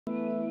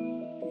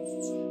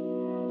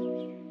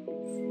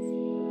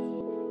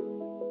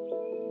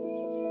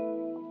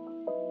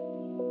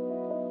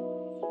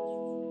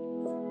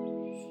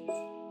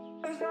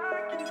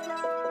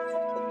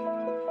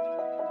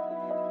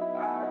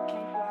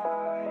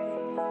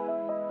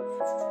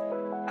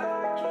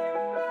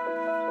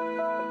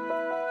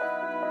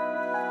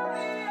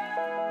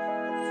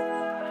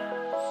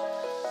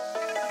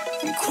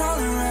I'm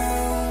crawling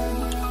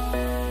around,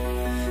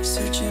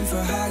 searching for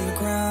higher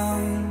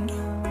ground.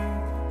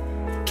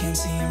 Can't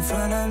see in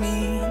front of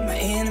me, my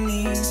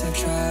enemies. I've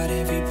tried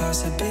every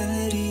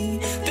possibility,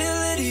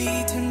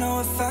 ability to know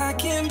if I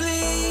can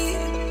bleed.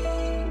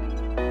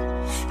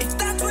 If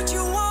that's what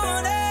you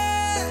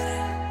wanted,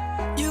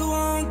 you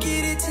won't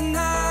get it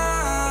tonight.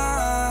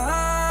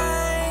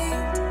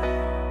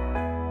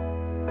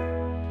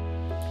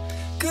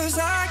 'Cause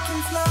I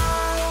can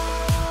fly,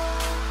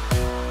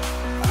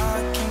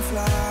 I can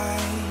fly,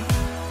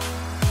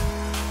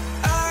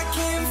 I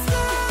can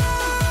fly,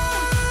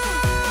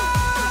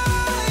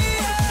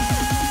 yeah.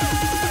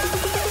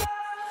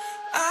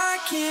 I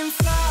can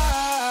fly.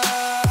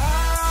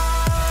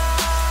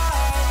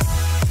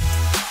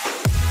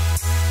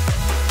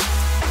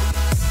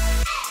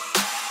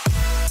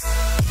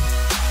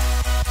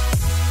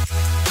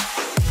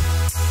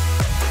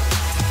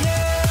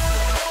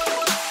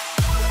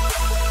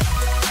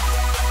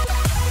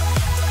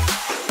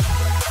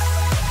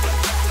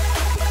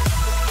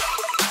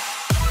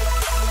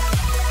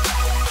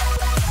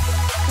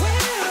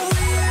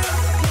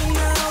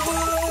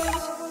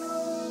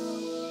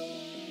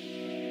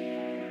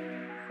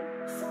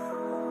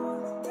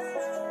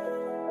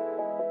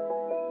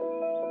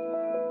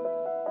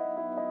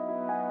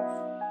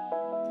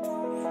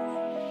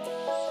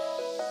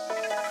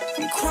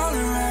 I'm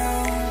crawling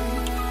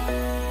around,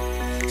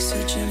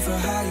 searching for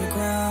higher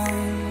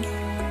ground.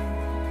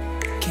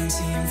 Can't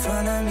see in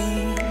front of me,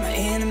 my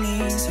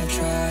enemies. I've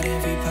tried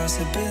every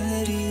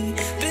possibility,